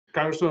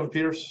Congresswoman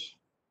Peters.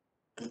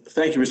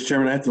 Thank you, Mr.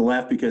 Chairman. I have to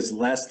laugh because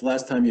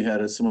last time you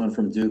had someone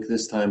from Duke,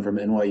 this time from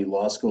NYU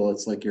Law School.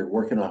 It's like you're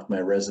working off my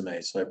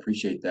resume, so I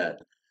appreciate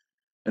that.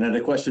 And I had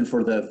a question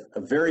for the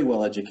very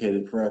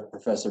well-educated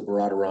Professor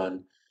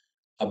Baradaran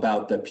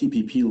about the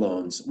PPP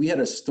loans. We had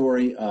a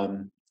story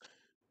on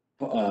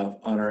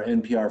our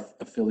NPR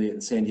affiliate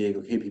in San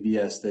Diego,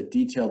 KPBS, that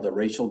detailed the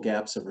racial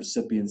gaps of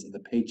recipients of the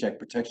Paycheck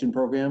Protection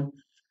Program.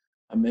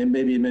 And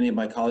maybe many of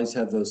my colleagues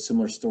have those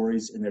similar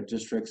stories in their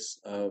districts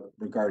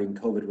regarding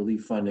COVID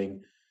relief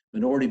funding.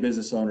 Minority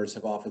business owners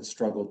have often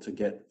struggled to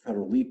get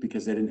federal relief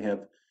because they didn't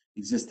have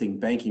existing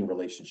banking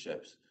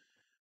relationships.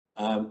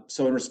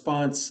 So in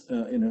response,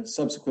 in a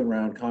subsequent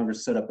round,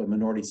 Congress set up a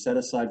minority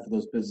set-aside for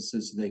those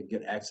businesses so they could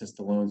get access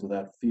to loans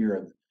without fear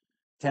of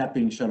tap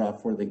being shut off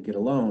before they get a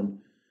loan.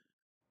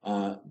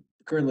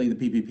 Currently, the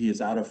PPP is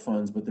out of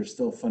funds, but there's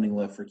still funding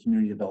left for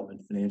community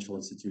development financial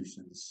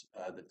institutions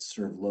that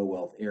serve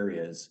low-wealth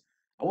areas.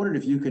 I wondered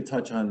if you could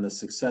touch on the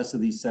success of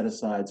these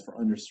set-asides for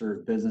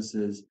underserved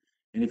businesses,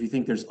 and if you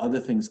think there's other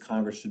things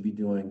Congress should be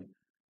doing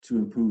to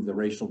improve the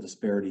racial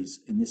disparities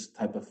in this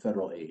type of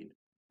federal aid.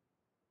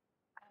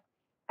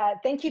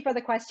 Thank you for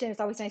the question. It's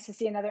always nice to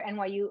see another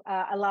NYU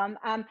alum.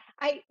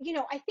 I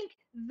think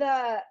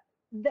the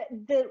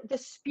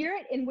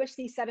spirit in which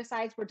these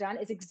set-asides were done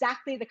is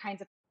exactly the kind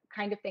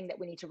of thing that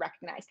we need to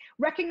recognize.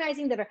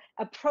 Recognizing that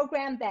a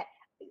program that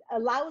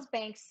allows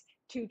banks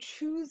to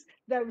choose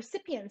the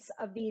recipients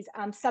of these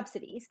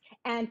subsidies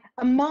and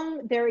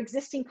among their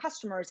existing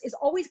customers is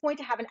always going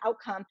to have an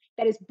outcome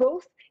that is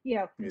both,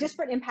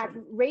 disparate impact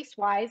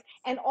race-wise,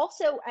 and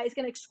also is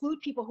going to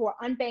exclude people who are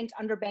unbanked,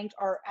 underbanked,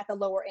 or at the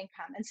lower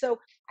income. And so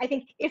I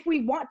think if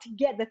we want to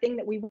get the thing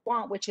that we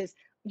want, which is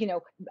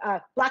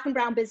Black and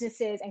brown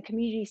businesses and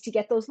communities to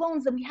get those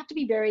loans, then we have to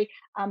be very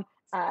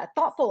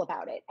thoughtful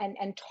about it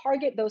and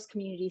target those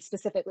communities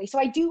specifically. So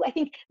I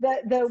think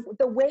the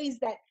ways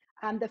that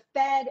the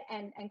Fed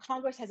and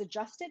Congress has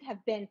adjusted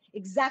have been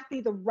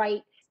exactly the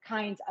right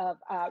kinds of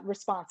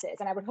responses,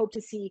 and I would hope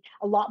to see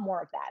a lot more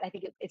of that. I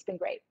think it's been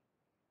great.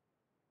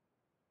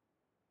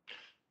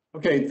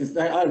 Okay,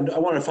 I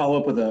want to follow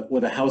up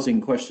with a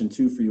housing question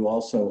too for you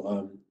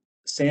also.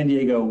 San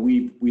Diego,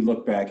 we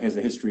look back, has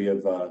a history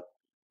of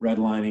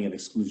redlining and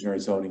exclusionary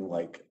zoning,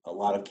 like a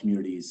lot of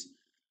communities,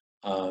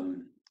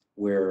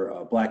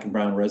 where Black and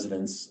brown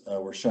residents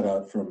were shut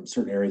out from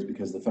certain areas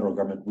because the federal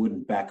government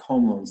wouldn't back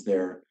home loans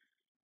there.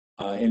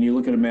 And you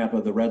look at a map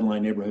of the red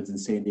line neighborhoods in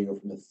San Diego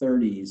from the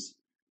 30s,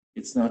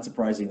 it's not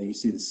surprising that you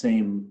see the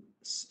same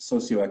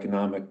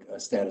socioeconomic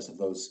status of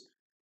those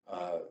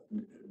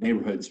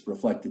neighborhoods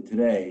reflected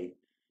today.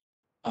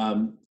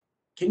 Can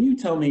you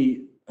tell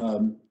me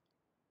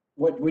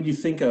what you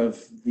think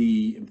of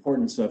the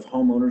importance of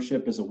home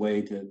ownership as a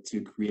way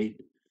to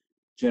create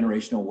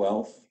generational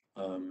wealth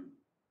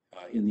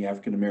in the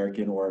African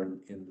American or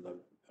in the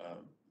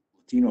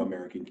Latino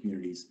American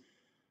communities?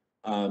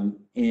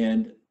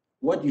 And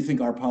what do you think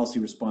our policy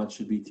response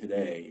should be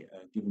today,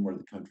 given where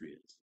the country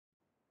is?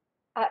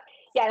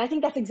 Yeah, and I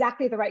think that's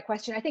exactly the right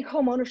question. I think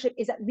home ownership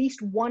is at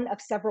least one of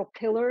several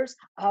pillars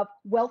of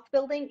wealth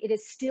building. It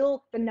is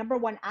still the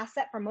 #1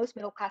 asset for most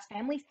middle-class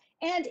families,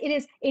 and it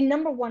is a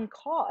 #1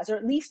 cause, or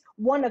at least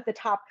one of the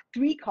top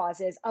 3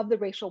 causes of the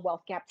racial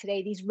wealth gap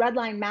today. These red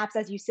line maps,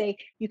 as you say,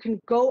 you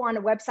can go on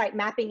a website,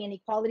 Mapping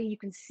Inequality, you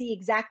can see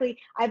exactly.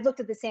 I've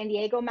looked at the San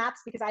Diego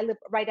maps because I live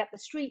right up the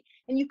street,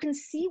 and you can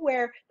see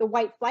where the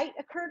white flight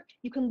occurred.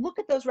 You can look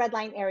at those red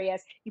line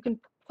areas. You can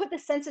put the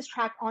census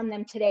tract on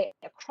them today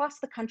across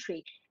the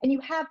country, and you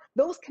have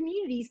those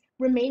communities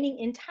remaining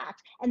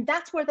intact. And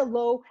that's where the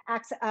low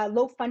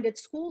funded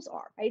schools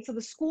are, right? So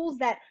the schools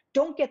that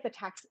don't get the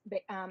tax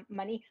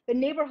money, the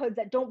neighborhoods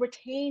that don't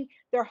retain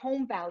their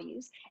home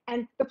values,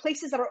 and the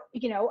places that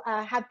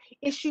are, have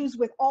issues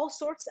with all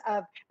sorts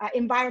of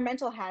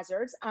environmental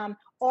hazards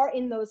are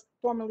in those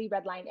formerly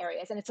redlined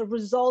areas. And it's a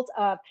result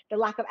of the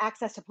lack of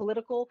access to the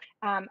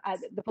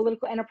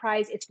political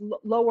enterprise, it's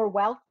lower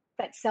wealth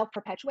that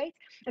self-perpetuates.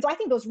 And so I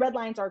think those red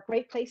lines are a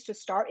great place to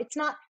start. It's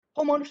not,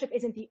 home ownership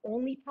isn't the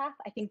only path.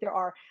 I think there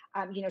are,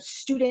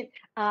 student,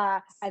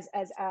 as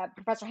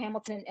Professor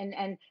Hamilton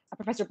and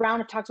Professor Brown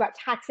have talked about,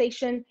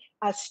 taxation,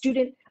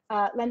 student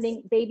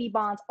lending, baby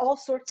bonds, all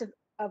sorts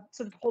of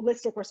sort of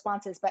holistic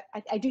responses. But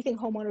I do think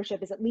home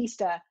ownership is at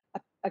least a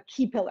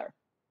key pillar.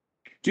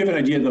 Do you have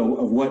an idea, though,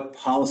 of what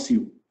policy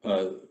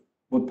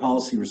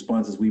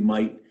responses we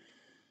might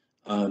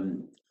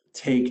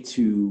take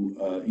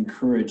to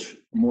encourage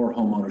more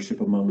home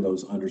ownership among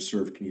those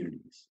underserved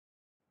communities?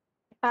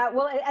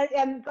 Well,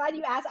 I'm glad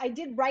you asked. I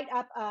did write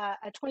up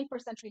a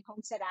 21st Century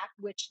Homestead Act,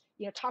 which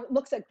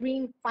looks at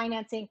green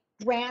financing,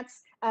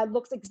 grants,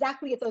 looks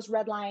exactly at those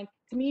redlined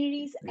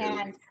communities,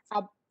 and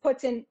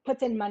puts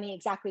in money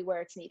exactly where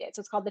it's needed.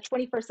 So it's called the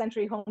 21st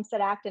Century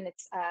Homestead Act, and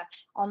it's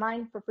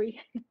online for free.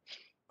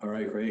 All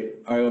right, great.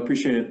 I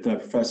appreciate it,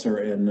 Professor,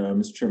 and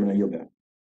Mr. Chairman, I yield back.